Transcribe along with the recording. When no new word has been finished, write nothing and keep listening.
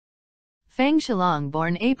Feng Shilong,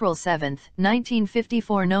 born April 7,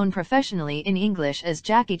 1954, known professionally in English as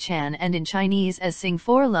Jackie Chan and in Chinese as Sing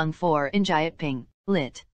 4 Lung 4 in Jiatping,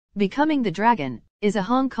 lit. Becoming the Dragon, is a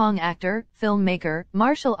Hong Kong actor, filmmaker,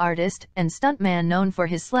 martial artist, and stuntman known for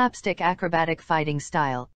his slapstick acrobatic fighting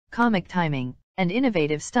style, comic timing, and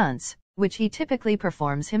innovative stunts, which he typically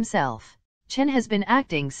performs himself. Chen has been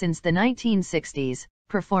acting since the 1960s,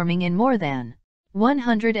 performing in more than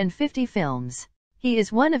 150 films. He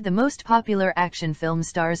is one of the most popular action film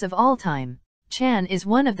stars of all time. Chan is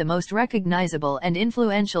one of the most recognizable and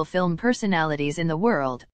influential film personalities in the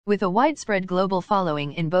world, with a widespread global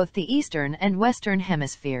following in both the Eastern and Western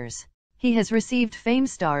hemispheres. He has received fame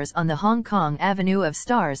stars on the Hong Kong Avenue of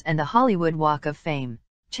Stars and the Hollywood Walk of Fame.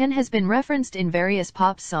 Chen has been referenced in various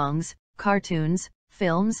pop songs, cartoons,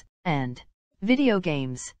 films, and video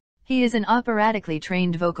games. He is an operatically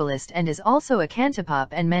trained vocalist and is also a cantopop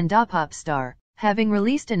and mandopop star, having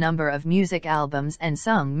released a number of music albums and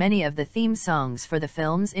sung many of the theme songs for the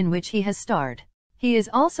films in which he has starred. He is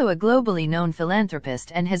also a globally known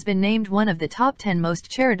philanthropist and has been named one of the top 10 most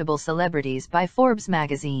charitable celebrities by Forbes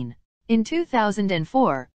magazine. In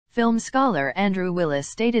 2004, film scholar Andrew Willis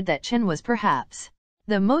stated that Chen was perhaps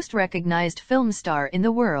the most recognized film star in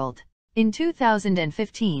the world. In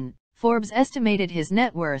 2015, Forbes estimated his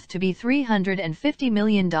net worth to be $350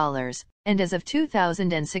 million, and as of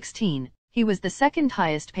 2016, he was the second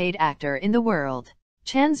highest paid actor in the world.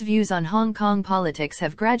 Chan's views on Hong Kong politics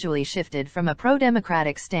have gradually shifted from a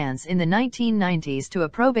pro-democratic stance in the 1990s to a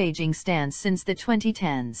pro-Beijing stance since the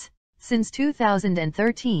 2010s. Since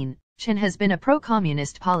 2013, Chen has been a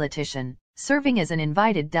pro-communist politician, serving as an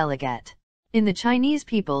invited delegate in the Chinese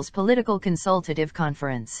People's Political Consultative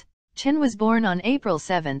Conference. Chen was born on April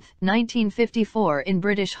 7, 1954 in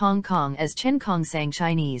British Hong Kong as Chen Kongsang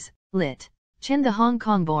Chinese, lit. Chen, the Hong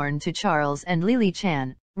Kong-born to Charles and Lily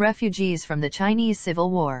Chan, refugees from the Chinese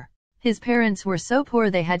Civil War. His parents were so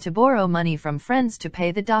poor they had to borrow money from friends to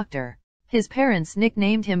pay the doctor. His parents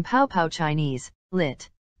nicknamed him Pow Pow Chinese, lit.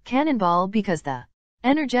 Cannonball, because the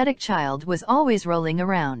energetic child was always rolling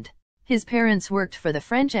around. His parents worked for the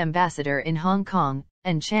French ambassador in Hong Kong,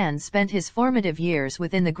 and Chan spent his formative years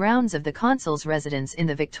within the grounds of the consul's residence in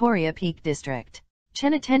the Victoria Peak district.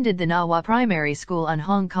 Chen attended the Nawa Primary School on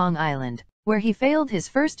Hong Kong Island, where he failed his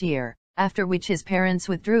first year, after which his parents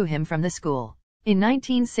withdrew him from the school. In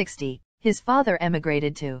 1960, his father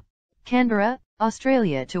emigrated to Canberra,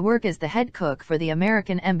 Australia to work as the head cook for the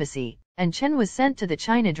American Embassy, and Chen was sent to the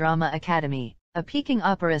China Drama Academy, a Peking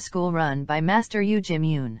opera school run by Master Yu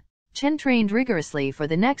Jim-yoon. Chen trained rigorously for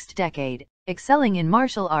the next decade, excelling in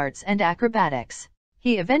martial arts and acrobatics.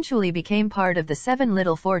 He eventually became part of the Seven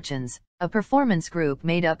Little Fortunes, a performance group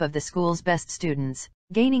made up of the school's best students,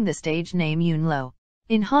 gaining the stage name Yun Lo.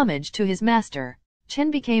 In homage to his master, Chen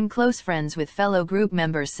became close friends with fellow group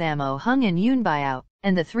members Sammo Hung and Yun Biao,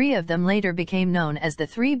 and the three of them later became known as the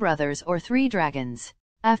Three Brothers or Three Dragons.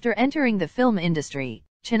 After entering the film industry,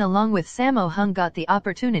 Chen along with Sammo Hung got the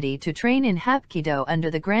opportunity to train in Hapkido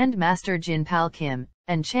under the Grand Master Jin Pal Kim,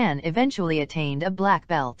 and Chan eventually attained a black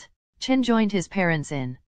belt. Chen joined his parents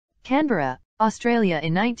in Canberra, Australia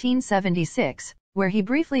in 1976, where he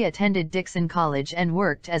briefly attended Dixon College and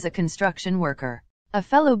worked as a construction worker. A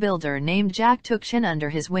fellow builder named Jack took Chen under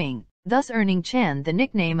his wing, thus earning Chan the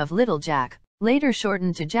nickname of Little Jack, later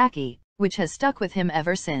shortened to Jackie, which has stuck with him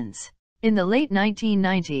ever since. In the late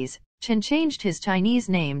 1990s, Chen changed his Chinese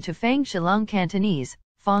name to Feng Shilong Cantonese,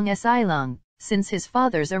 Fong Si Lung, since his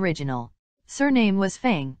father's original surname was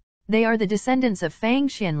Feng. They are the descendants of Fang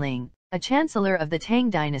Xianling, a chancellor of the Tang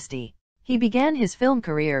dynasty. He began his film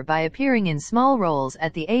career by appearing in small roles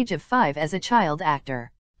at the age of 5 as a child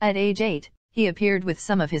actor. At age 8, he appeared with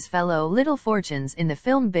some of his fellow Little Fortunes in the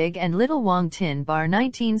film Big and Little Wong Tin Bar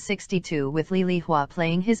 1962 with Li Hua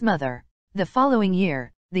playing his mother. The following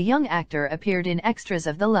year, the young actor appeared in Extras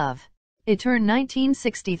of the Love Etern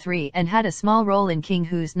 1963 and had a small role in King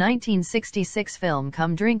Hu's 1966 film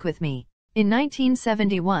Come Drink With Me. In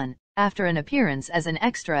 1971, after an appearance as an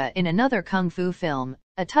extra in another kung fu film,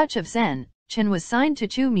 A Touch of Zen, Chen was signed to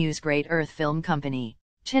Chu Mu's Great Earth Film Company.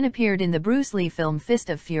 Chen appeared in the Bruce Lee film Fist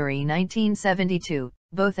of Fury 1972,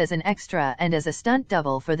 both as an extra and as a stunt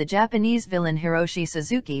double for the Japanese villain Hiroshi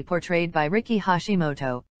Suzuki portrayed by Riki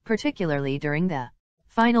Hashimoto, particularly during the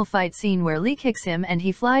final fight scene where Lee kicks him and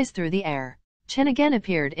he flies through the air. Chen again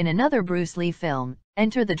appeared in another Bruce Lee film,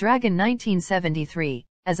 Enter the Dragon 1973,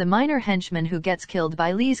 as a minor henchman who gets killed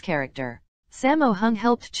by Lee's character. Sammo Hung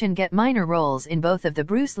helped Chen get minor roles in both of the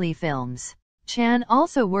Bruce Lee films. Chan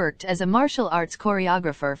also worked as a martial arts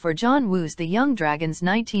choreographer for John Woo's The Young Dragons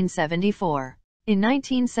 1974. In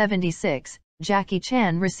 1976, Jackie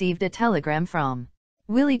Chan received a telegram from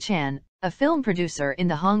Willie Chan, a film producer in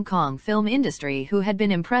the Hong Kong film industry who had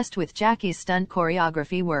been impressed with Jackie's stunt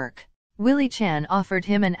choreography work. Willie Chan offered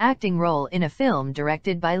him an acting role in a film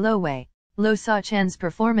directed by Lo Wei. Lo saw Chan's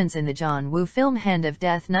performance in the John Woo film Hand of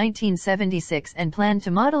Death 1976 and planned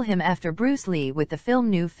to model him after Bruce Lee with the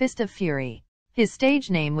film New Fist of Fury. His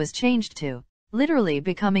stage name was changed to, literally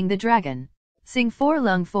becoming the Dragon, Sing 4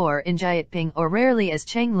 Lung 4 in Jiat Ping or rarely as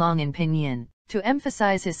Cheng Long in Pinyin, to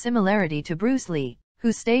emphasize his similarity to Bruce Lee,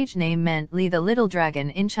 whose stage name meant Li the Little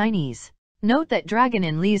Dragon in Chinese. Note that dragon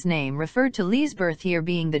in Li's name referred to Li's birth year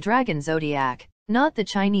being the dragon zodiac, not the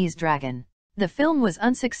Chinese dragon. The film was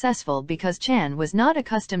unsuccessful because Chan was not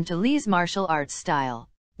accustomed to Li's martial arts style.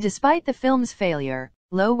 Despite the film's failure,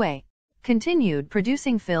 Lo Wei continued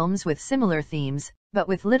producing films with similar themes, but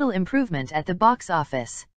with little improvement at the box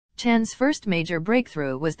office. Chan's first major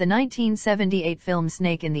breakthrough was the 1978 film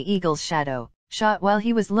Snake in the Eagle's Shadow, shot while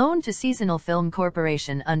he was loaned to Seasonal Film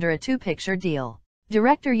Corporation under a two-picture deal.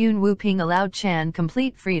 Director Yuen Woo-ping allowed Chan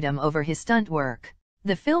complete freedom over his stunt work.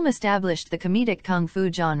 The film established the comedic kung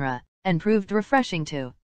fu genre, and proved refreshing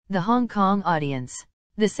to the Hong Kong audience.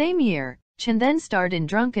 The same year, Chan then starred in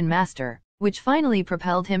Drunken Master, which finally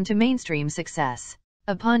propelled him to mainstream success.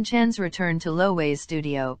 Upon Chan's return to Lo Wei's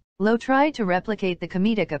studio, Lo tried to replicate the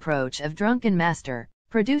comedic approach of Drunken Master,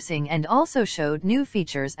 producing and also showed new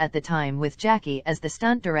features at the time with Jackie as the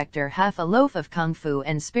stunt director, Half a Loaf of Kung Fu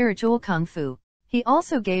and Spiritual Kung Fu. He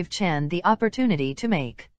also gave Chan the opportunity to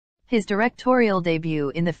make his directorial debut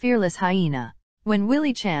in The Fearless Hyena. When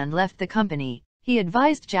Willie Chan left the company, he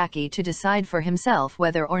advised Jackie to decide for himself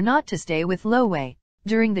whether or not to stay with Lo Wei.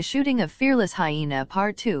 During the shooting of Fearless Hyena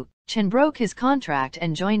Part 2, Chan broke his contract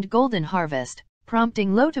and joined Golden Harvest,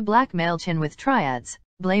 prompting Lo to blackmail Chan with triads,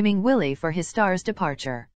 blaming Willie for his star's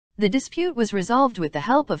departure. The dispute was resolved with the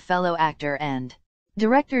help of fellow actor and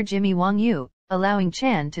director Jimmy Wong Yu, allowing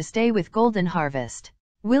Chan to stay with Golden Harvest.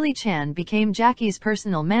 Willie Chan became Jackie's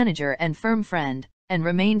personal manager and firm friend, and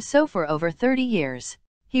remained so for over 30 years.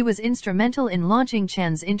 He was instrumental in launching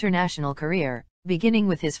Chan's international career, beginning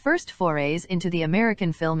with his first forays into the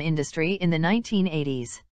American film industry in the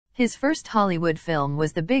 1980s. His first Hollywood film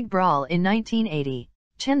was The Big Brawl in 1980.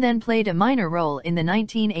 Chan then played a minor role in the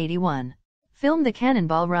 1981 film The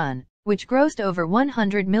Cannonball Run, which grossed over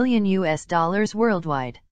 $100 million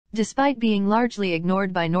worldwide. Despite being largely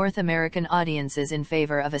ignored by North American audiences in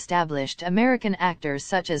favor of established American actors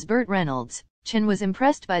such as Burt Reynolds, Chan was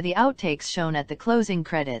impressed by the outtakes shown at the closing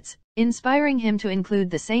credits, inspiring him to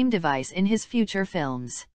include the same device in his future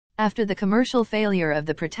films. After the commercial failure of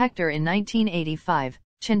The Protector in 1985,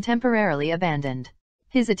 Chan temporarily abandoned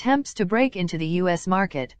his attempts to break into the U.S.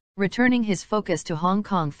 market, returning his focus to Hong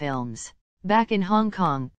Kong films. Back in Hong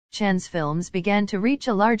Kong, Chan's films began to reach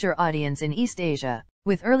a larger audience in East Asia,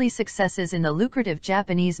 with early successes in the lucrative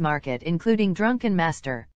Japanese market including Drunken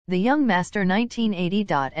Master, The Young Master 1980.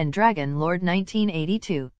 And Dragon Lord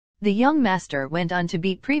 1982. The Young Master went on to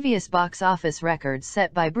beat previous box office records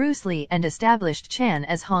set by Bruce Lee and established Chan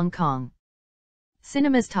as Hong Kong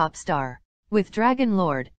cinema's top star. With Dragon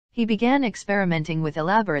Lord, he began experimenting with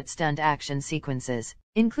elaborate stunt action sequences,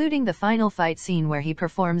 including the final fight scene where he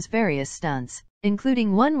performs various stunts,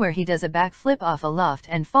 including one where he does a backflip off a loft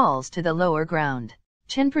and falls to the lower ground.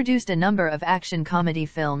 Chan produced a number of action comedy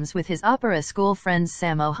films with his opera school friends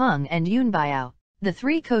Sammo Hung and Yun Biao. The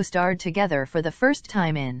three co-starred together for the first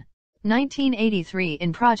time in 1983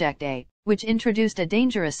 in Project A, which introduced a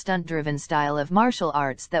dangerous stunt-driven style of martial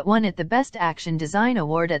arts that won it the Best Action Design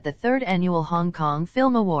Award at the 3rd Annual Hong Kong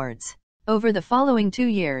Film Awards. Over the following 2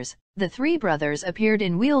 years, the three brothers appeared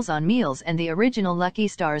in Wheels on Meals and the original Lucky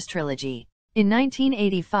Stars trilogy. In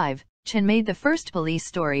 1985, Chan made the first police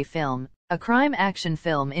story film, a crime action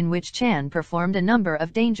film in which Chan performed a number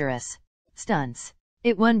of dangerous stunts.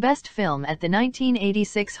 It won Best Film at the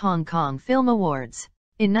 1986 Hong Kong Film Awards.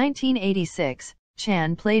 In 1986,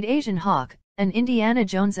 Chan played Asian Hawk, an Indiana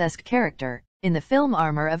Jones-esque character, in the film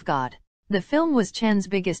Armor of God. The film was Chan's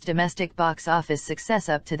biggest domestic box office success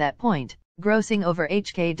up to that point, grossing over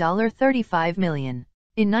 $35 million.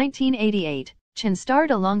 In 1988, Chan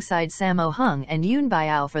starred alongside Sammo Hung and Yun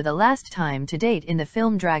Biao for the last time to date in the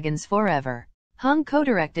film Dragons Forever. Hung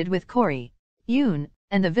co-directed with Corey Yun,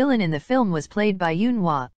 and the villain in the film was played by Yun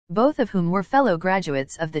Hua, both of whom were fellow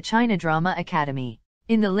graduates of the China Drama Academy.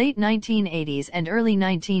 In the late 1980s and early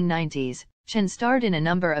 1990s, Chan starred in a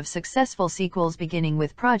number of successful sequels beginning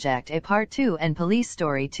with Project A Part 2 and Police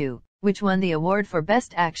Story 2, which won the award for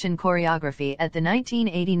Best Action Choreography at the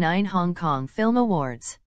 1989 Hong Kong Film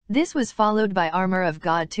Awards. This was followed by Armor of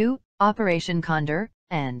God 2, Operation Condor,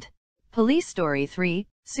 and Police Story 3,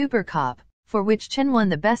 Super Cop, for which Chen won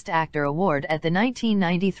the Best Actor award at the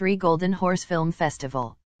 1993 Golden Horse Film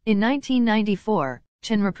Festival. In 1994,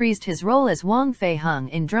 Chen reprised his role as Wang Fei-hung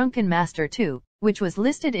in Drunken Master 2, which was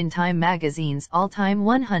listed in Time magazine's all-time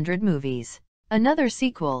 100 movies. Another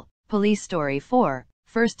sequel, Police Story 4,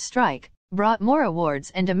 First Strike, brought more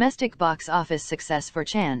awards and domestic box office success for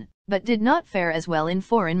Chan, but did not fare as well in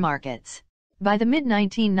foreign markets. By the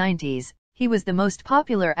mid-1990s, he was the most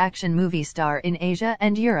popular action movie star in Asia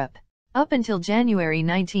and Europe. Up until January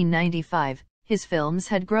 1995, his films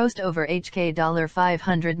had grossed over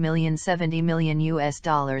 $500 million, $70 million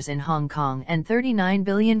in Hong Kong and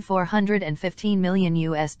 $39,415 million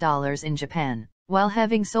in Japan, while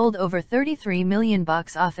having sold over 33 million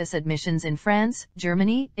box office admissions in France,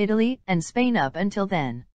 Germany, Italy, and Spain up until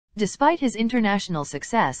then. Despite his international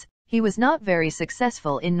success, he was not very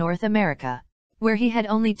successful in North America, where he had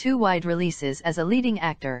only two wide releases as a leading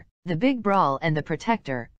actor, The Big Brawl and The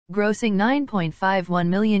Protector, grossing $9.51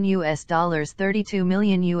 million, $32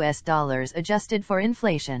 million adjusted for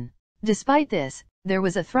inflation. Despite this, there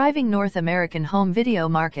was a thriving North American home video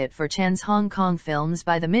market for Chan's Hong Kong films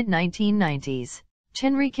by the mid-1990s.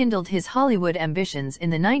 Chen rekindled his Hollywood ambitions in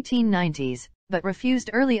the 1990s, but refused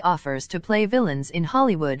early offers to play villains in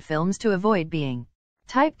Hollywood films to avoid being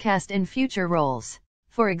typecast in future roles.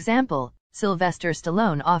 For example, Sylvester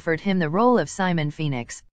Stallone offered him the role of Simon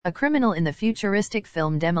Phoenix, a criminal in the futuristic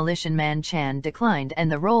film Demolition Man. Chan declined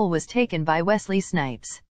and the role was taken by Wesley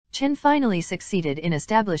Snipes. Chen finally succeeded in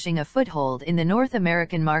establishing a foothold in the North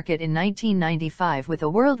American market in 1995 with a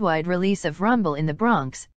worldwide release of Rumble in the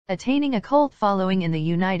Bronx, attaining a cult following in the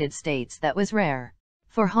United States that was rare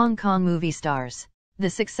for Hong Kong movie stars. The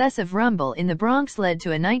success of Rumble in the Bronx led to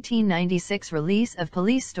a 1996 release of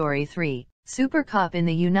Police Story 3, Super Cop in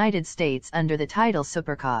the United States under the title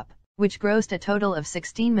Super Cop, which grossed a total of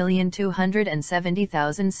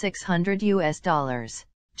 $16,270,600.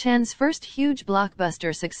 Chan's first huge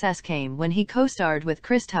blockbuster success came when he co-starred with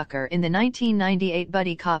Chris Tucker in the 1998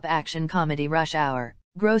 buddy cop action comedy Rush Hour,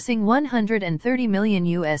 grossing $130 million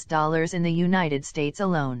in the United States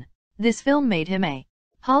alone. This film made him a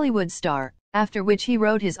Hollywood star, after which he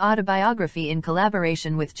wrote his autobiography in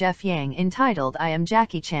collaboration with Jeff Yang entitled I Am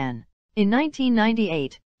Jackie Chan. In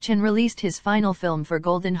 1998, Chen released his final film for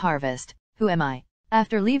Golden Harvest, Who Am I?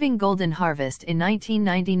 After leaving Golden Harvest in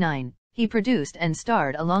 1999, he produced and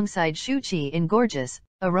starred alongside Shu Qi in Gorgeous,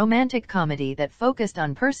 a romantic comedy that focused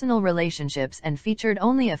on personal relationships and featured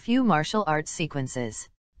only a few martial arts sequences.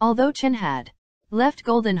 Although Chen had left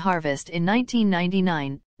Golden Harvest in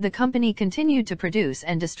 1999, the company continued to produce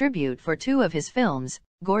and distribute for two of his films,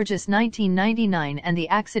 Gorgeous 1999 and The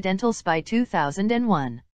Accidental Spy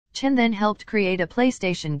 2001. Chen then helped create a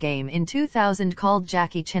PlayStation game in 2000 called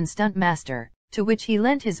Jackie Chan Stunt Master, to which he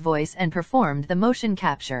lent his voice and performed the motion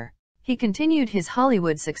capture. He continued his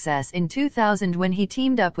Hollywood success in 2000 when he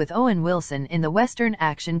teamed up with Owen Wilson in the Western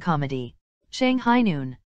action comedy Shanghai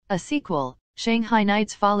Noon. A sequel, Shanghai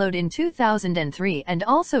Nights, followed in 2003 and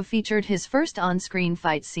also featured his first on-screen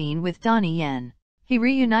fight scene with Donnie Yen. He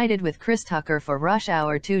reunited with Chris Tucker for Rush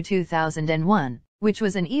Hour 2 2001, which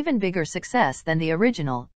was an even bigger success than the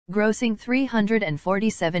original, grossing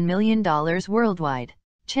 $347 million worldwide.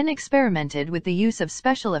 Chen experimented with the use of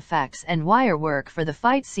special effects and wire work for the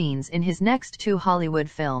fight scenes in his next two Hollywood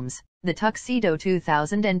films, The Tuxedo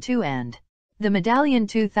 2002 and The Medallion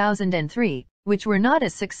 2003, which were not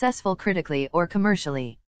as successful critically or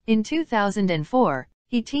commercially. In 2004,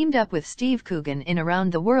 he teamed up with Steve Coogan in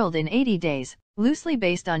Around the World in 80 Days, loosely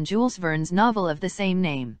based on Jules Verne's novel of the same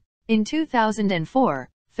name. In 2004,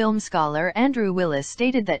 film scholar Andrew Willis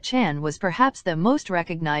stated that Chan was perhaps the most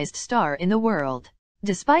recognized star in the world.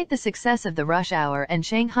 Despite the success of the Rush Hour and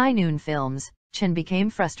Shanghai Noon films, Chen became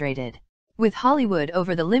frustrated with Hollywood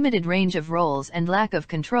over the limited range of roles and lack of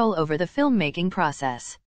control over the filmmaking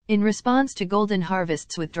process. In response to Golden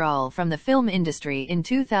Harvest's withdrawal from the film industry in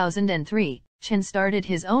 2003, Chen started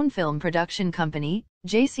his own film production company,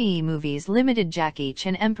 JCE Movies Limited, Jackie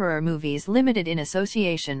Chan Emperor Movies Limited, in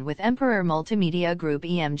association with Emperor Multimedia Group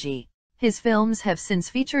EMG. His films have since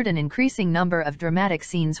featured an increasing number of dramatic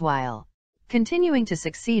scenes while continuing to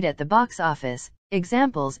succeed at the box office.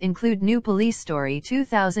 Examples include New Police Story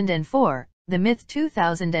 2004, The Myth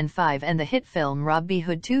 2005 and the hit film Robin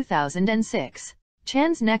Hood 2006.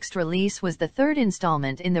 Chan's next release was the third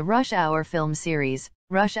installment in the Rush Hour film series,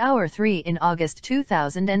 Rush Hour 3, in August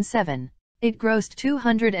 2007. It grossed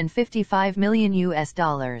 $255 million.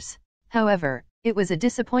 However, it was a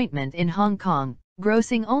disappointment in Hong Kong,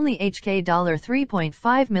 grossing only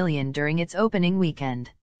 $3.5 million during its opening weekend.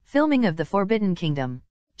 Filming of The Forbidden Kingdom.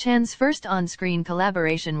 Chan's first on-screen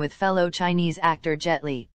collaboration with fellow Chinese actor Jet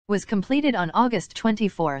Li, was completed on August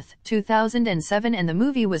 24, 2007, and the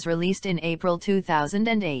movie was released in April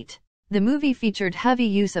 2008. The movie featured heavy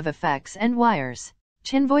use of effects and wires.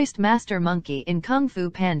 Chen voiced Master Monkey in Kung Fu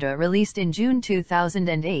Panda, released in June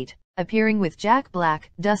 2008, appearing with Jack Black,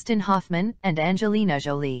 Dustin Hoffman, and Angelina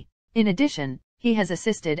Jolie. In addition, he has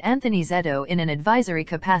assisted Anthony Zeddo in an advisory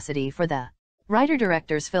capacity for the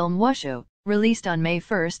writer-director's film Wushu, released on May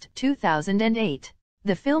 1, 2008.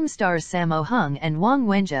 The film stars Sammo Hung and Wang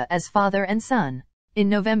Wenjie as father and son. In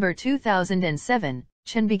November 2007,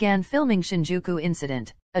 Chen began filming Shinjuku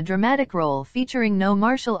Incident, a dramatic role featuring no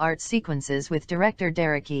martial arts sequences with director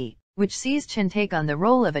Derek Yee, which sees Chen take on the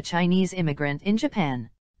role of a Chinese immigrant in Japan.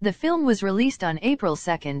 The film was released on April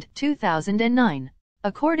 2, 2009.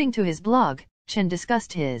 According to his blog, Chen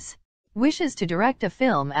discussed his wishes to direct a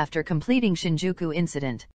film after completing Shinjuku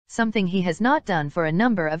Incident, something he has not done for a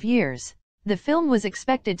number of years. The film was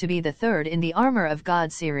expected to be the third in the Armor of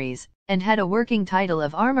God series, and had a working title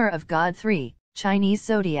of Armor of God 3, Chinese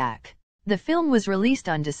Zodiac. The film was released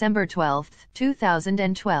on December 12,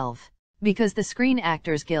 2012. Because the Screen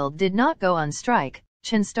Actors Guild did not go on strike,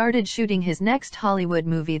 Chen started shooting his next Hollywood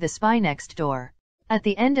movie, The Spy Next Door, at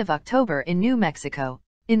the end of October in New Mexico.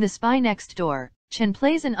 In The Spy Next Door, Chen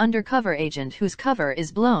plays an undercover agent whose cover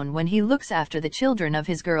is blown when he looks after the children of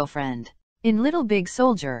his girlfriend. In Little Big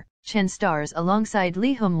Soldier, Chen stars alongside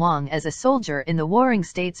Li Hum Wang as a soldier in the Warring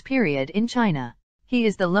States period in China. He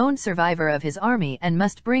is the lone survivor of his army and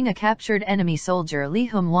must bring a captured enemy soldier Li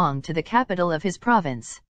Hum Wang to the capital of his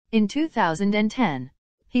province. In 2010,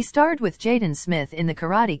 he starred with Jaden Smith in The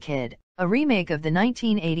Karate Kid, a remake of the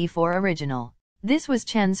 1984 original. This was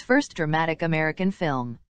Chen's first dramatic American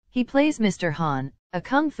film. He plays Mr. Han, a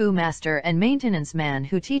kung fu master and maintenance man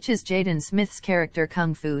who teaches Jaden Smith's character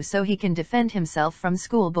kung fu so he can defend himself from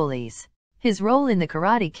school bullies. His role in The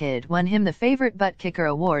Karate Kid won him the Favorite Butt Kicker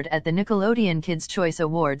Award at the Nickelodeon Kids' Choice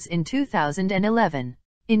Awards in 2011.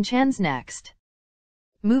 In Chen's next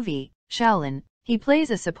movie, Shaolin, he plays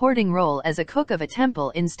a supporting role as a cook of a temple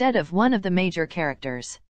instead of one of the major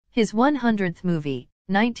characters. His 100th movie,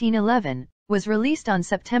 1911, was released on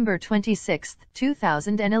September 26,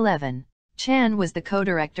 2011. Chen was the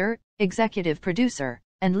co-director, executive producer,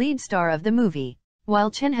 and lead star of the movie. While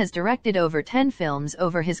Chen has directed over 10 films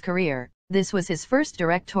over his career, this was his first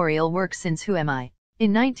directorial work since Who Am I?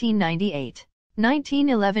 In 1998.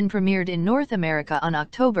 1911 premiered in North America on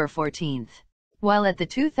October 14. While at the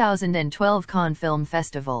 2012 Cannes Film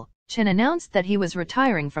Festival, Chen announced that he was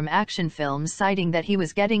retiring from action films, citing that he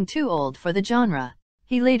was getting too old for the genre.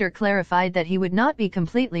 He later clarified that he would not be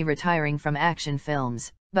completely retiring from action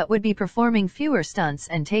films, but would be performing fewer stunts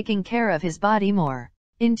and taking care of his body more.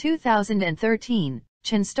 In 2013,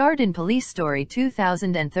 Chen starred in Police Story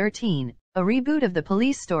 2013, a reboot of the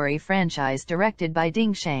Police Story franchise directed by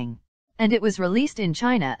Ding Sheng, and it was released in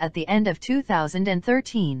China at the end of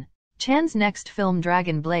 2013. Chen's next film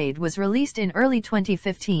Dragon Blade was released in early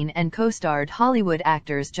 2015 and co-starred Hollywood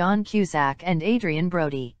actors John Cusack and Adrian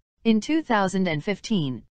Brody. In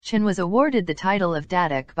 2015, Chen was awarded the title of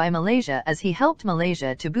Datuk by Malaysia as he helped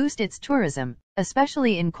Malaysia to boost its tourism,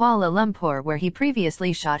 especially in Kuala Lumpur where he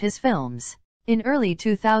previously shot his films. In early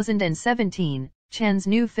 2017, Chen's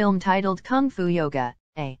new film titled Kung Fu Yoga,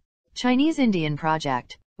 a Chinese-Indian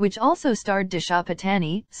project, which also starred Disha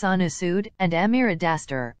Patani, Sanu Sood, and Amira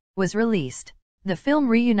Dastur, was released. The film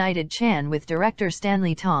reunited Chen with director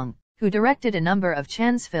Stanley Tong, who directed a number of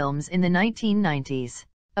Chen's films in the 1990s.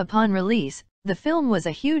 Upon release, the film was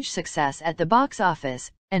a huge success at the box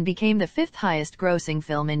office, and became the fifth highest-grossing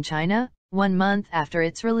film in China, 1 month after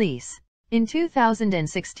its release. In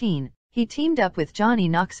 2016, he teamed up with Johnny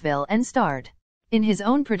Knoxville and starred in his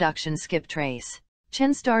own production Skip Trace.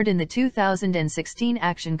 Chen starred in the 2016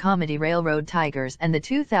 action comedy Railroad Tigers and the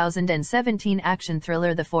 2017 action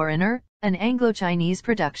thriller The Foreigner, an Anglo-Chinese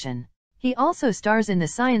production. He also stars in the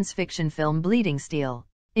science fiction film Bleeding Steel.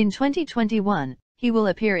 In 2021, he will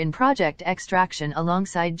appear in Project Extraction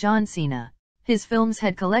alongside John Cena. His films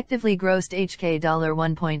had collectively grossed HK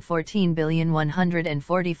 $1.14 billion,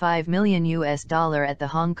 $145 million at the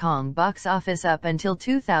Hong Kong box office up until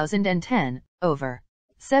 2010, over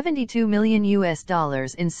 $72 million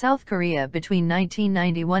in South Korea between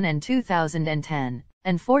 1991 and 2010,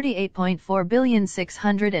 and $48.4 billion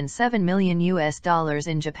 $607 million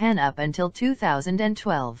in Japan up until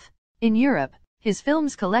 2012. In Europe, his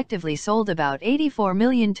films collectively sold about 84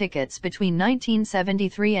 million tickets between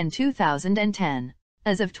 1973 and 2010.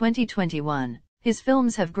 As of 2021, his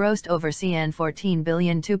films have grossed over $14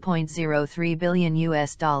 billion, $2.03 billion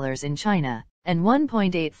in China, and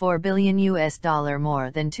 $1.84 billion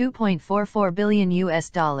more than $2.44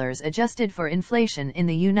 billion adjusted for inflation in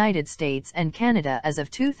the United States and Canada as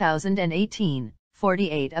of 2018.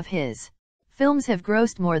 48 of his films have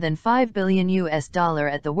grossed more than $5 billion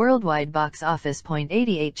at the worldwide box office.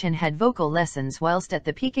 88 Chen had vocal lessons whilst at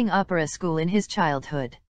the Peking Opera School in his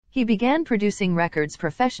childhood. He began producing records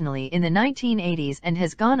professionally in the 1980s and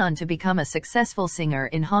has gone on to become a successful singer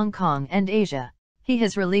in Hong Kong and Asia. He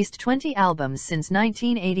has released 20 albums since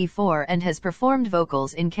 1984 and has performed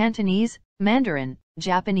vocals in Cantonese, Mandarin,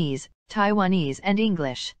 Japanese, Taiwanese and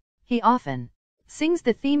English. He often sings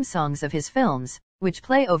the theme songs of his films, which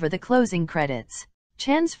play over the closing credits.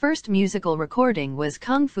 Chan's first musical recording was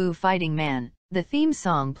Kung Fu Fighting Man. The theme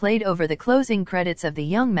song played over the closing credits of The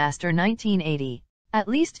Young Master 1980. At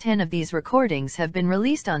least 10 of these recordings have been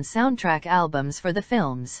released on soundtrack albums for the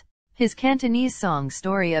films. His Cantonese song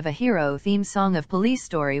Story of a Hero theme song of Police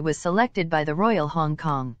Story was selected by the Royal Hong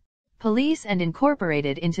Kong Police and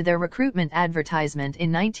incorporated into their recruitment advertisement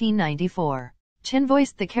in 1994. Chen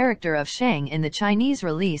voiced the character of Shang in the Chinese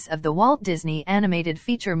release of the Walt Disney animated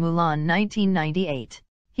feature Mulan 1998.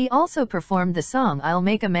 He also performed the song I'll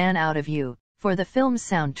Make a Man Out of You for the film's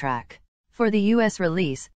soundtrack. For the US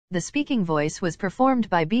release, the speaking voice was performed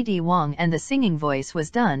by B.D. Wong and the singing voice was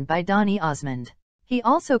done by Donny Osmond. He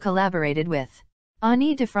also collaborated with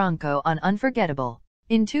Ani DeFranco on Unforgettable.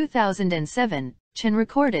 In 2007, Chen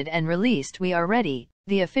recorded and released We Are Ready,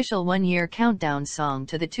 the official one-year countdown song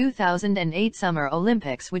to the 2008 Summer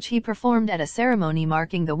Olympics, which he performed at a ceremony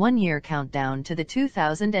marking the one-year countdown to the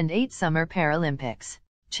 2008 Summer Paralympics.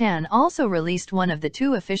 Chan also released one of the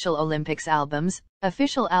two official Olympics albums,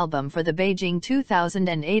 official album for the Beijing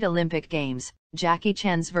 2008 Olympic Games, Jackie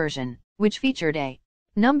Chan's version, which featured a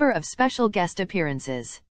number of special guest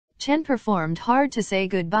appearances. Chen performed Hard to Say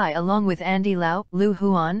Goodbye along with Andy Lau, Lu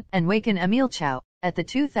Huan, and Waken Emil Chow at the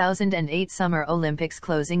 2008 Summer Olympics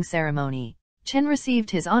closing ceremony. Chen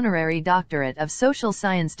received his honorary doctorate of social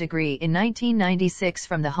science degree in 1996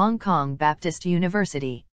 from the Hong Kong Baptist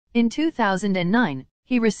University. In 2009,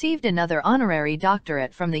 he received another honorary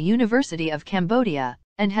doctorate from the University of Cambodia,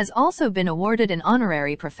 and has also been awarded an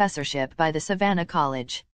honorary professorship by the Savannah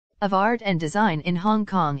College of Art and Design in Hong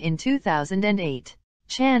Kong in 2008.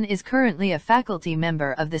 Chan is currently a faculty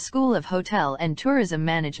member of the School of Hotel and Tourism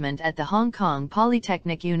Management at the Hong Kong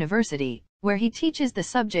Polytechnic University, where he teaches the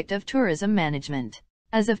subject of tourism management.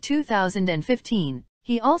 As of 2015,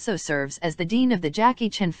 he also serves as the Dean of the Jackie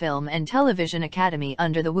Chan Film and Television Academy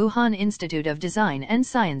under the Wuhan Institute of Design and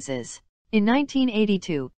Sciences. In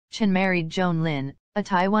 1982, Chen married Joan Lin, a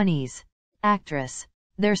Taiwanese actress.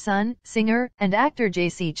 Their son, singer, and actor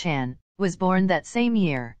J.C. Chan, was born that same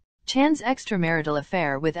year. Chan's extramarital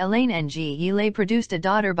affair with Elaine Ng Yilei produced a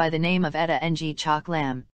daughter by the name of Etta Ng Chok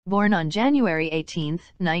Lam, born on January 18,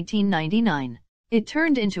 1999. It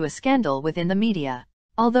turned into a scandal within the media.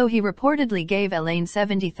 Although he reportedly gave Elaine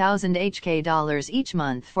 70,000 HK dollars each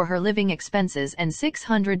month for her living expenses and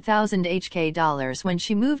 600,000 HK dollars when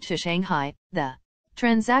she moved to Shanghai, the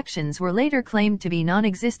transactions were later claimed to be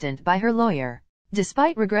non-existent by her lawyer.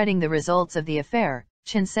 Despite regretting the results of the affair,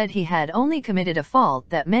 Chen said he had only committed a fault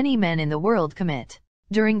that many men in the world commit.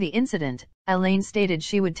 During the incident, Elaine stated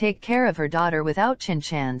she would take care of her daughter without Chen.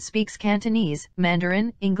 Chan speaks Cantonese,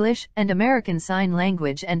 Mandarin, English, and American Sign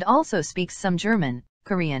Language and also speaks some German,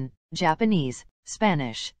 Korean, Japanese,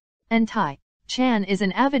 Spanish, and Thai. Chan is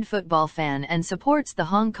an avid football fan and supports the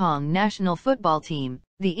Hong Kong national football team,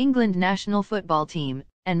 the England national football team,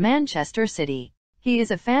 and Manchester City. He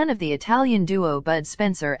is a fan of the Italian duo Bud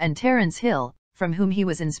Spencer and Terence Hill, from whom he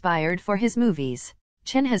was inspired for his movies.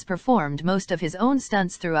 Chen has performed most of his own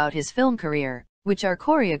stunts throughout his film career, which are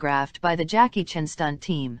choreographed by the Jackie Chan stunt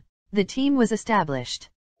team. The team was established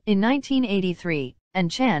in 1983, and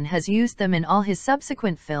Chan has used them in all his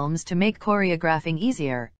subsequent films to make choreographing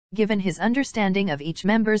easier, given his understanding of each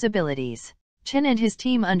member's abilities. Chen and his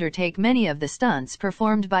team undertake many of the stunts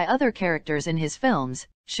performed by other characters in his films,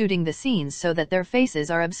 shooting the scenes so that their faces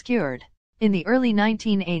are obscured. In the early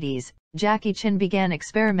 1980s, Jackie Chan began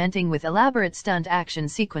experimenting with elaborate stunt action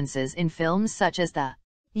sequences in films such as The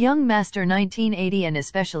Young Master 1980 and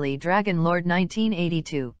especially Dragon Lord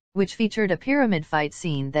 1982, which featured a pyramid fight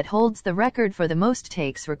scene that holds the record for the most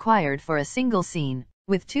takes required for a single scene,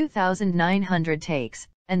 with 2,900 takes,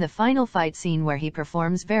 and the final fight scene where he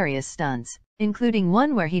performs various stunts, including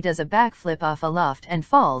one where he does a backflip off a loft and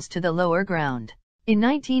falls to the lower ground. In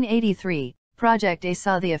 1983, Project A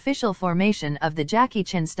saw the official formation of the Jackie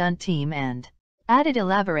Chan stunt team and added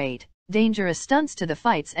elaborate, dangerous stunts to the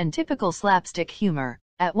fights and typical slapstick humor.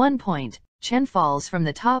 At one point, Chen falls from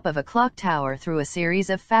the top of a clock tower through a series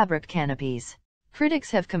of fabric canopies. Critics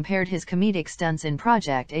have compared his comedic stunts in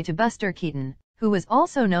Project A to Buster Keaton, who was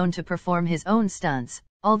also known to perform his own stunts,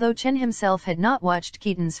 although Chen himself had not watched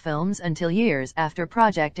Keaton's films until years after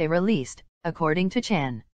Project A released, according to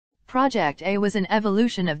Chen. Project A was an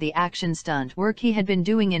evolution of the action stunt work he had been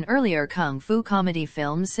doing in earlier kung fu comedy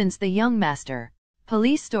films since The Young Master.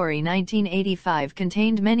 Police Story 1985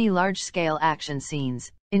 contained many large-scale action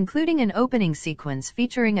scenes, including an opening sequence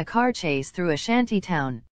featuring a car chase through a shanty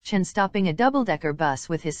town, Chen stopping a double-decker bus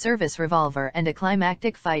with his service revolver, and a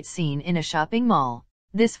climactic fight scene in a shopping mall.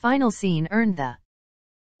 This final scene earned the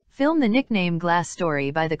film the nickname Glass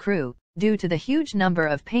Story by the crew, due to the huge number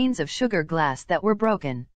of panes of sugar glass that were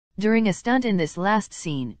broken. During a stunt in this last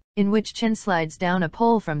scene, in which Chen slides down a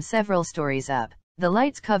pole from several stories up, the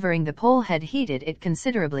lights covering the pole had heated it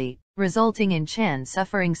considerably, resulting in Chen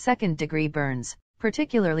suffering second-degree burns,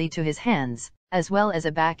 particularly to his hands, as well as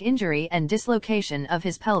a back injury and dislocation of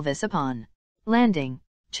his pelvis upon landing.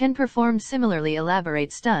 Chen performed similarly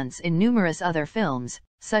elaborate stunts in numerous other films,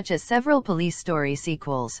 such as several Police Story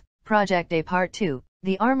sequels, Project A Part 2,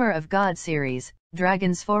 The Armor of God series,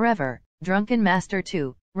 Dragons Forever, Drunken Master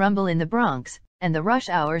 2, Rumble in the Bronx, and the Rush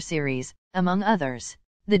Hour series, among others.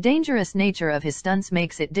 The dangerous nature of his stunts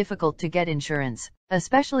makes it difficult to get insurance,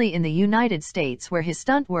 especially in the United States where his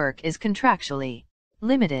stunt work is contractually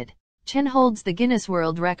limited. Chen holds the Guinness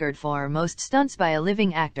World Record for most stunts by a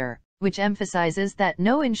living actor, which emphasizes that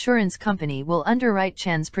no insurance company will underwrite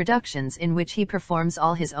Chen's productions in which he performs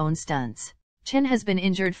all his own stunts. Chen has been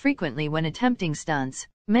injured frequently when attempting stunts.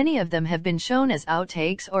 Many of them have been shown as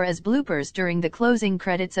outtakes or as bloopers during the closing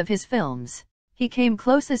credits of his films. He came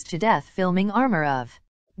closest to death filming Armor of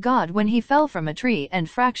God when he fell from a tree and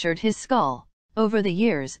fractured his skull. Over the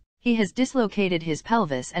years, he has dislocated his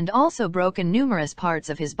pelvis and also broken numerous parts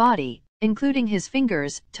of his body, including his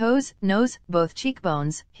fingers, toes, nose, both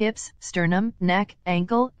cheekbones, hips, sternum, neck,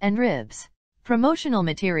 ankle, and ribs. Promotional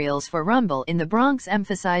materials for Rumble in the Bronx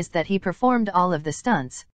emphasized that he performed all of the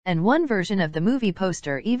stunts, and one version of the movie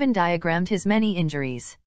poster even diagrammed his many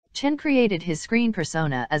injuries. Chen created his screen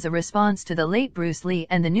persona as a response to the late Bruce Lee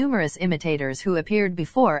and the numerous imitators who appeared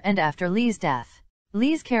before and after Lee's death.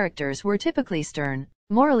 Lee's characters were typically stern,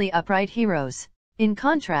 morally upright heroes. In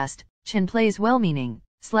contrast, Chen plays well-meaning,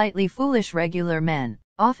 slightly foolish regular men,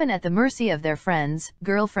 often at the mercy of their friends,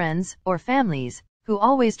 girlfriends, or families, who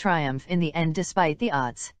always triumph in the end despite the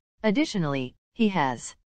odds. Additionally, he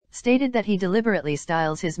has stated that he deliberately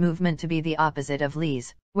styles his movement to be the opposite of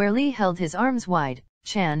Lee's, where Lee held his arms wide.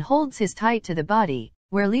 Chen holds his tight to the body,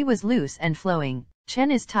 where Lee was loose and flowing. Chen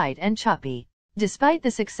is tight and choppy. Despite the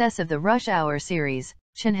success of the Rush Hour series,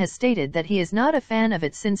 Chen has stated that he is not a fan of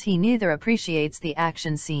it since he neither appreciates the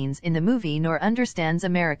action scenes in the movie nor understands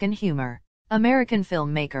American humor. American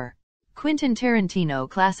filmmaker Quentin Tarantino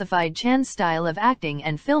classified Chan's style of acting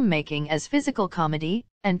and filmmaking as physical comedy,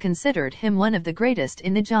 and considered him one of the greatest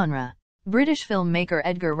in the genre. British filmmaker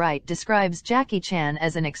Edgar Wright describes Jackie Chan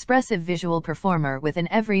as an expressive visual performer with an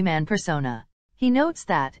everyman persona. He notes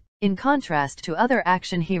that, in contrast to other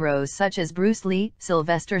action heroes such as Bruce Lee,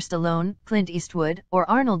 Sylvester Stallone, Clint Eastwood, or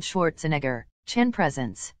Arnold Schwarzenegger, Chen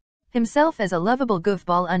presents himself as a lovable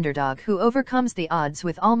goofball underdog who overcomes the odds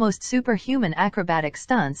with almost superhuman acrobatic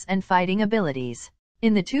stunts and fighting abilities.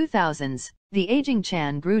 In the 2000s, the aging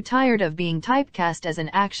Chan grew tired of being typecast as an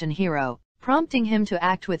action hero, prompting him to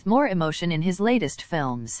act with more emotion in his latest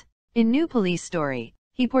films. In New Police Story,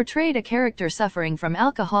 he portrayed a character suffering from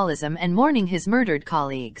alcoholism and mourning his murdered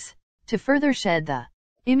colleagues. To further shed the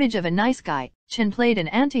image of a nice guy, Chen played an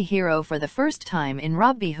anti-hero for the first time in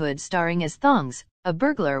Robin Hood, starring as Thongs, a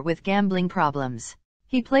burglar with gambling problems.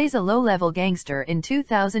 He plays a low-level gangster in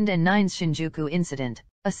 2009's Shinjuku Incident,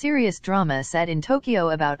 a serious drama set in Tokyo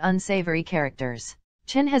about unsavory characters.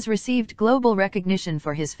 Chen has received global recognition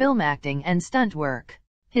for his film acting and stunt work.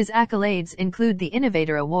 His accolades include the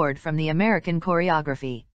Innovator Award from the American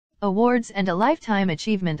Choreography Awards and a Lifetime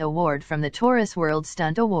Achievement Award from the Taurus World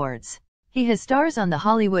Stunt Awards. He has stars on the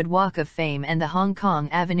Hollywood Walk of Fame and the Hong Kong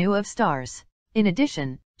Avenue of Stars. In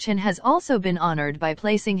addition, Chen has also been honored by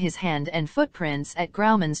placing his hand and footprints at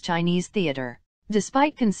Grauman's Chinese Theater.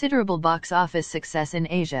 Despite considerable box office success in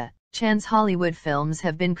Asia, Chan's Hollywood films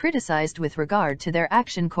have been criticized with regard to their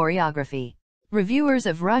action choreography. Reviewers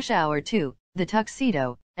of Rush Hour 2, The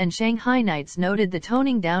Tuxedo, and Shanghai Nights noted the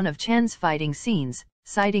toning down of Chan's fighting scenes,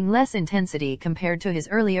 citing less intensity compared to his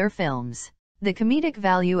earlier films. The comedic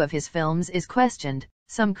value of his films is questioned,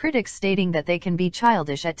 some critics stating that they can be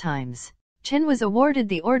childish at times. Chen was awarded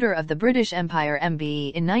the Order of the British Empire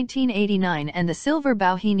 (MBE) in 1989 and the Silver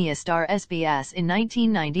Bauhinia Star SBS in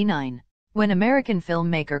 1999. When American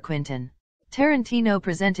filmmaker Quentin Tarantino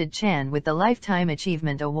presented Chan with the Lifetime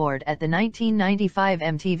Achievement Award at the 1995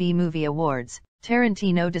 MTV Movie Awards,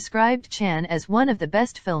 Tarantino described Chan as one of the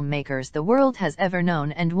best filmmakers the world has ever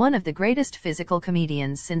known and one of the greatest physical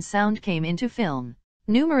comedians since sound came into film.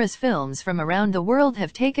 Numerous films from around the world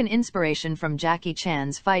have taken inspiration from Jackie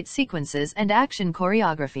Chan's fight sequences and action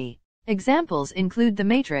choreography. Examples include The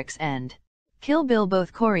Matrix and Kill Bill,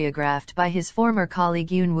 both choreographed by his former colleague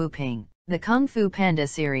Yuen Woo-ping, the Kung Fu Panda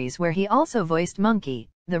series where he also voiced Monkey,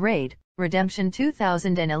 The Raid, Redemption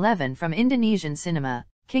 2011 from Indonesian cinema,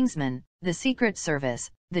 Kingsman, The Secret Service,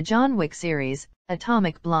 the John Wick series,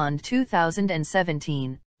 Atomic Blonde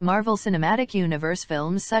 2017, Marvel Cinematic Universe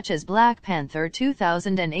films such as Black Panther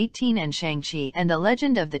 2018 and Shang-Chi and The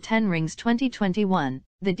Legend of the Ten Rings 2021,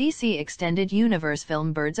 the DC Extended Universe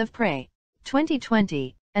film Birds of Prey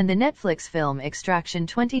 2020, and the Netflix film Extraction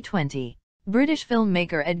 2020. British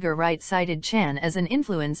filmmaker Edgar Wright cited Chan as an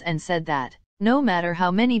influence and said that, no matter how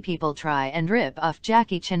many people try and rip off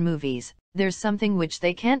Jackie Chan movies, there's something which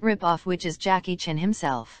they can't rip off, which is Jackie Chan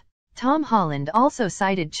himself. Tom Holland also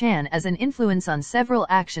cited Chan as an influence on several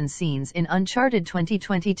action scenes in Uncharted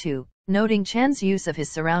 2022, noting Chan's use of his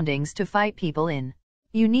surroundings to fight people in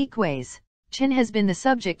unique ways. Chan has been the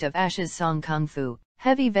subject of Ash's song Kung Fu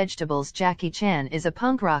Heavy Vegetables. Jackie Chan is a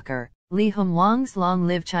punk rocker, Li Hum Wang's Long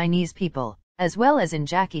Live Chinese People, as well as in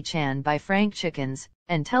Jackie Chan by Frank Chickens,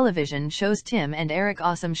 and television shows Tim and Eric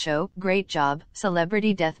Awesome Show, Great Job,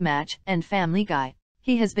 Celebrity Deathmatch, and Family Guy.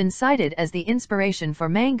 He has been cited as the inspiration for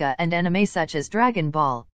manga and anime such as Dragon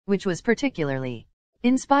Ball, which was particularly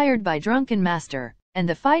inspired by Drunken Master, and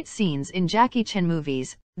the fight scenes in Jackie Chan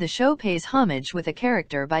movies. The show pays homage with a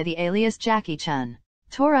character by the alias Jackie Chan.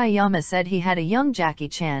 Toriyama said he had a young Jackie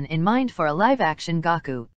Chan in mind for a live-action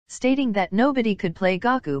Goku, stating that nobody could play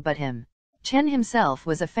Goku but him. Chan himself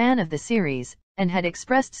was a fan of the series, and had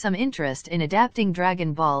expressed some interest in adapting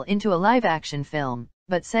Dragon Ball into a live-action film,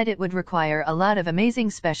 but said it would require a lot of amazing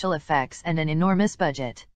special effects and an enormous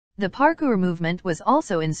budget. The parkour movement was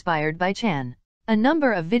also inspired by Chan. A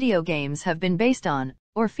number of video games have been based on,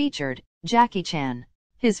 or featured, Jackie Chan.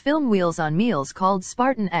 His film Wheels on Meals, called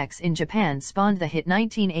Spartan X in Japan, spawned the hit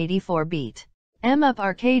 1984 beat 'em up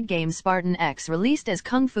arcade game Spartan X, released as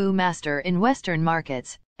Kung Fu Master in Western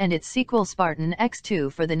markets, and its sequel Spartan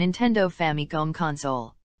X2 for the Nintendo Famicom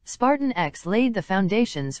console. Spartan X laid the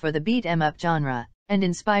foundations for the beat-em-up genre, and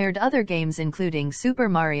inspired other games including Super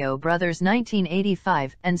Mario Bros.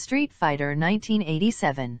 1985 and Street Fighter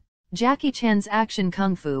 1987. Jackie Chan's action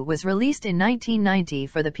Kung Fu was released in 1990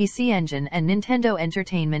 for the PC Engine and Nintendo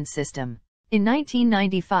Entertainment System. In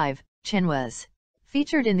 1995, Chan was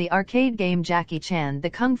featured in the arcade game Jackie Chan the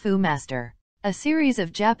Kung Fu Master. A series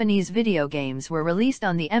of Japanese video games were released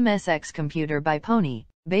on the MSX computer by Pony,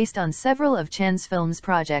 based on several of Chan's films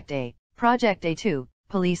Project A, Project A2,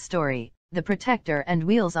 Police Story, The Protector and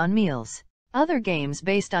Wheels on Meals. Other games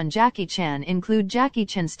based on Jackie Chan include Jackie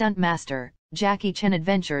Chan Stunt Master, Jackie Chan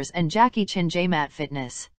Adventures and Jackie Chan J-Mat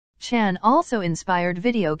Fitness. Chan also inspired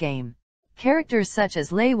video game characters such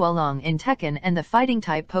as Lei Wulong in Tekken and the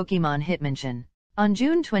fighting-type Pokemon Hitmonchan. On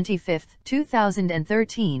June 25,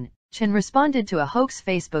 2013, Chan responded to a hoax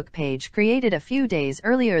Facebook page created a few days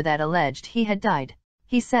earlier that alleged he had died.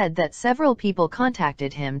 He said that several people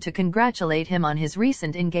contacted him to congratulate him on his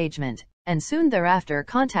recent engagement, and soon thereafter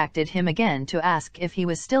contacted him again to ask if he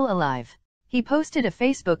was still alive. He posted a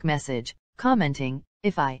Facebook message, commenting,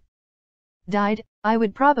 "If I died, I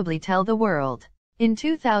would probably tell the world." In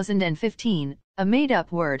 2015, a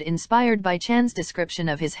made-up word inspired by Chan's description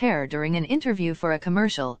of his hair during an interview for a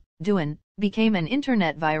commercial, Duan, became an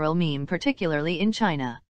internet viral meme, particularly in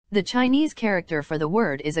China. The Chinese character for the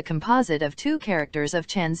word is a composite of two characters of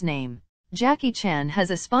Chan's name. Jackie Chan has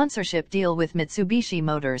a sponsorship deal with Mitsubishi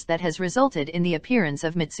Motors that has resulted in the appearance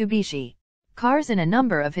of Mitsubishi cars in a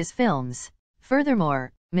number of his films.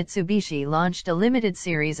 Furthermore, Mitsubishi launched a limited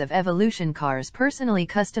series of Evolution cars personally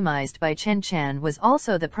customized by Chan. Chan was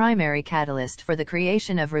also the primary catalyst for the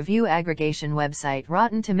creation of review aggregation website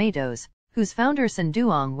Rotten Tomatoes, whose founder Sun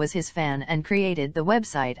Duong was his fan and created the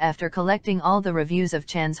website after collecting all the reviews of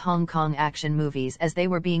Chan's Hong Kong action movies as they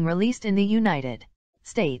were being released in the United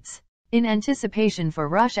States. In anticipation for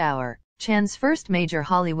Rush Hour, Chan's first major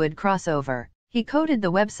Hollywood crossover, he coded the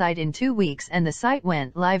website in 2 weeks and the site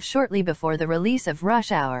went live shortly before the release of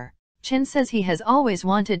Rush Hour. Chan says he has always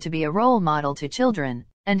wanted to be a role model to children,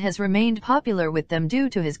 and has remained popular with them due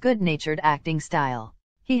to his good-natured acting style.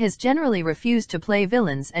 He has generally refused to play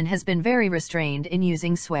villains and has been very restrained in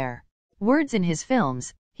using swear words in his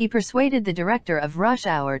films. He persuaded the director of Rush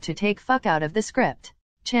Hour to take "fuck" out of the script.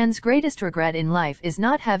 Chan's greatest regret in life is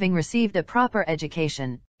not having received a proper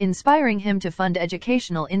education, inspiring him to fund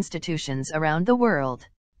educational institutions around the world.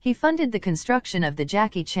 He funded the construction of the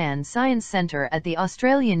Jackie Chan Science Center at the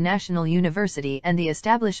Australian National University and the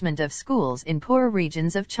establishment of schools in poorer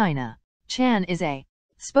regions of China. Chan is a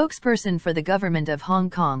spokesperson for the government of Hong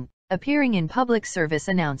Kong, appearing in public service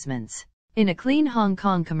announcements. In a Clean Hong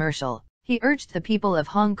Kong commercial, he urged the people of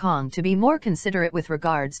Hong Kong to be more considerate with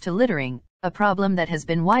regards to littering, a problem that has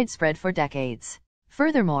been widespread for decades.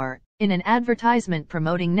 Furthermore, in an advertisement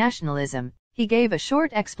promoting nationalism, he gave a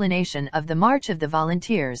short explanation of the March of the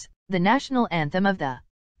Volunteers, the national anthem of the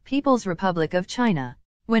People's Republic of China.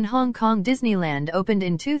 When Hong Kong Disneyland opened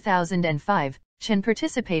in 2005, Chen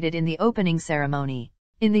participated in the opening ceremony.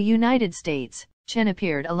 In the United States, Chen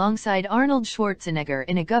appeared alongside Arnold Schwarzenegger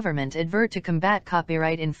in a government advert to combat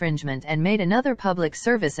copyright infringement and made another public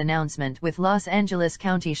service announcement with Los Angeles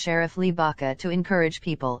County Sheriff Lee Baca to encourage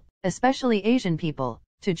people, especially Asian people,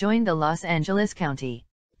 to join the Los Angeles County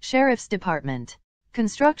Sheriff's Department.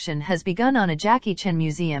 Construction has begun on a Jackie Chan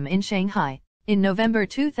museum in Shanghai. In November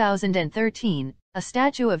 2013, a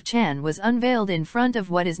statue of Chan was unveiled in front of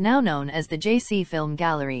what is now known as the JC Film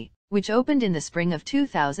Gallery, which opened in the spring of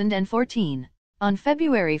 2014. On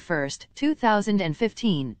February 1,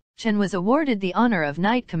 2015, Chen was awarded the honor of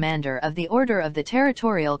Knight Commander of the Order of the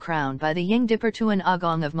Territorial Crown by the Yang Dipertuan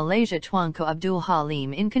Agong of Malaysia Tuanku Abdul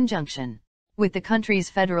Halim in conjunction with the country's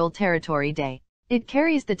Federal Territory Day. It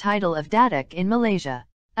carries the title of Datuk in Malaysia.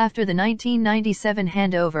 After the 1997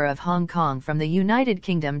 handover of Hong Kong from the United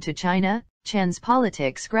Kingdom to China, Chen's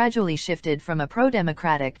politics gradually shifted from a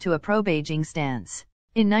pro-democratic to a pro-Beijing stance.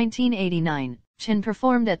 In 1989, Chen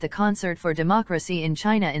performed at the Concert for Democracy in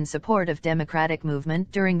China in support of democratic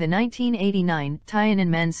movement during the 1989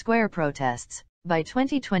 Tiananmen Square protests. By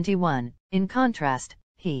 2021, in contrast,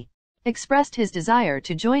 he expressed his desire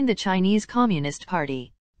to join the Chinese Communist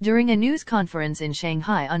Party. During a news conference in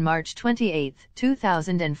Shanghai on March 28,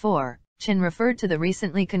 2004, Chen referred to the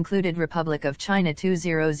recently concluded Republic of China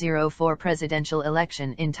 2004 presidential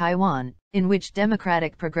election in Taiwan, in which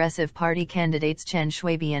Democratic Progressive Party candidates Chen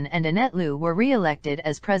Shui-bian and Annette Lu were re-elected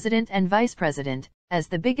as president and vice president, as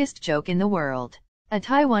the biggest joke in the world. A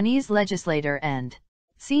Taiwanese legislator and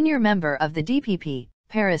senior member of the DPP,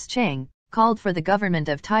 Paris Chang, called for the government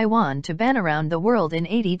of Taiwan to ban around the world in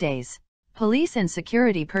 80 days. Police and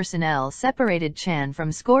security personnel separated Chan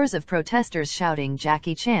from scores of protesters shouting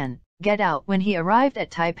 "Jackie Chan, get out" when he arrived at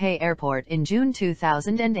Taipei Airport in June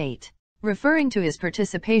 2008. Referring to his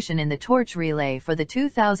participation in the torch relay for the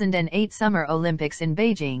 2008 Summer Olympics in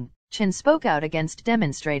Beijing, Chen spoke out against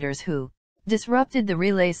demonstrators who disrupted the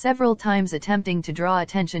relay several times, attempting to draw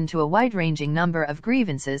attention to a wide-ranging number of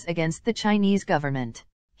grievances against the Chinese government.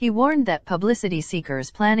 He warned that publicity seekers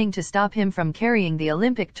planning to stop him from carrying the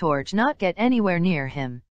Olympic torch not get anywhere near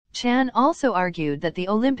him. Chan also argued that the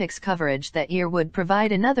Olympics coverage that year would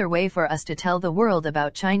provide another way for us to tell the world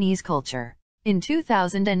about Chinese culture. In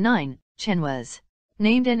 2009, Chen was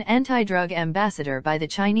named an anti-drug ambassador by the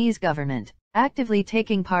Chinese government, actively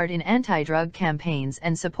taking part in anti-drug campaigns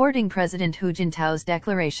and supporting President Hu Jintao's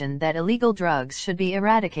declaration that illegal drugs should be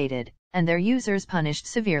eradicated, and their users punished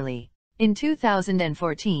severely. In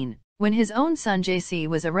 2014, when his own son JC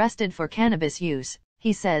was arrested for cannabis use,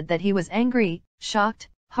 he said that he was angry, shocked,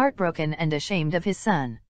 heartbroken and ashamed of his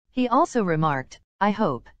son. He also remarked, "I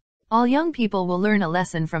hope all young people will learn a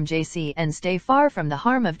lesson from JC and stay far from the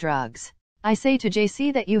harm of drugs. I say to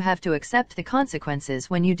JC that you have to accept the consequences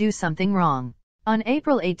when you do something wrong." On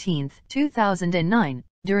April 18, 2009,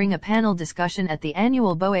 during a panel discussion at the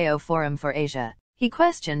annual Boao Forum for Asia, he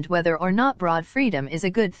questioned whether or not broad freedom is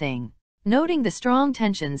a good thing. Noting the strong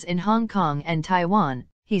tensions in Hong Kong and Taiwan,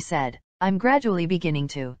 he said, "I'm gradually beginning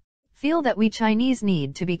to feel that we Chinese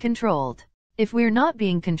need to be controlled. If we're not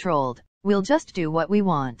being controlled, we'll just do what we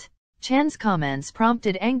want." Chan's comments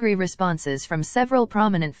prompted angry responses from several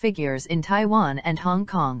prominent figures in Taiwan and Hong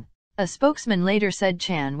Kong. A spokesman later said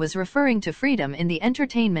Chan was referring to freedom in the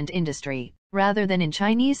entertainment industry, rather than in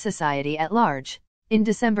Chinese society at large. In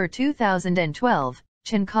December 2012,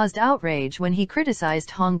 Chen caused outrage when he criticized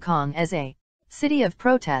Hong Kong as a city of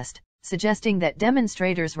protest, suggesting that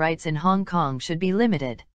demonstrators' rights in Hong Kong should be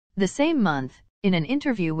limited. The same month, in an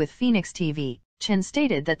interview with Phoenix TV, Chen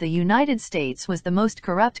stated that the United States was the most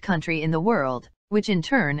corrupt country in the world, which in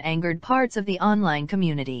turn angered parts of the online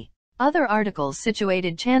community. Other articles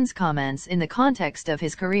situated Chan's comments in the context of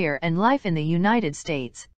his career and life in the United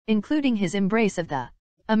States, including his embrace of the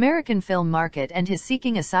American film market and his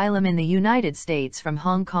seeking asylum in the United States from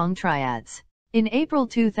Hong Kong triads. In April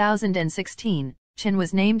 2016, Chen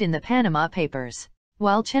was named in the Panama Papers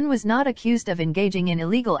While Chen was not accused of engaging in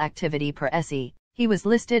illegal activity per se, he was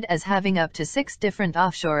listed as having up to 6 different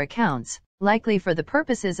offshore accounts, likely for the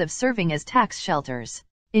purposes of serving as tax shelters.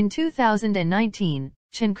 In 2019,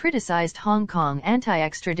 Chen criticized Hong Kong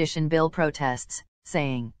anti-extradition bill protests,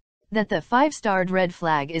 saying that the 5-starred red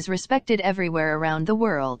flag is respected everywhere around the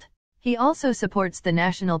world. He also supports the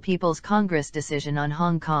National People's Congress decision on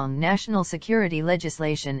Hong Kong national security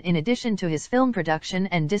legislation in addition to his film production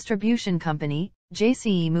and distribution company,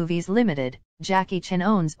 JCE Movies Limited. Jackie Chen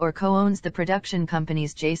owns or co-owns the production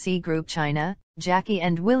companies JC Group China, Jackie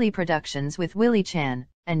and Willie Productions with Willie Chan,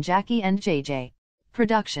 and Jackie and JJ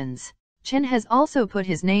Productions. Chen has also put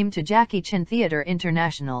his name to Jackie Chen Theatre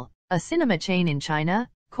International, a cinema chain in China,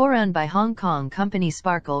 co-run by Hong Kong company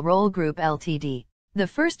Sparkle Roll Group Ltd. The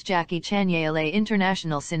first Jackie Chan Yale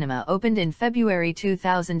International Cinema opened in February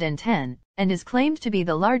 2010, and is claimed to be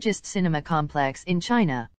the largest cinema complex in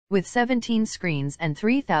China, with 17 screens and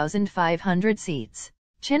 3,500 seats.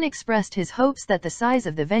 Chen expressed his hopes that the size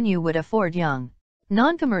of the venue would afford young,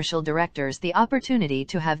 non-commercial directors the opportunity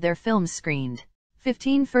to have their films screened.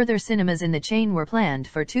 15 further cinemas in the chain were planned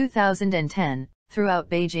for 2010, throughout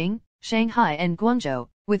Beijing, Shanghai and Guangzhou,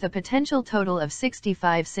 with a potential total of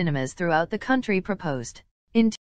 65 cinemas throughout the country proposed. In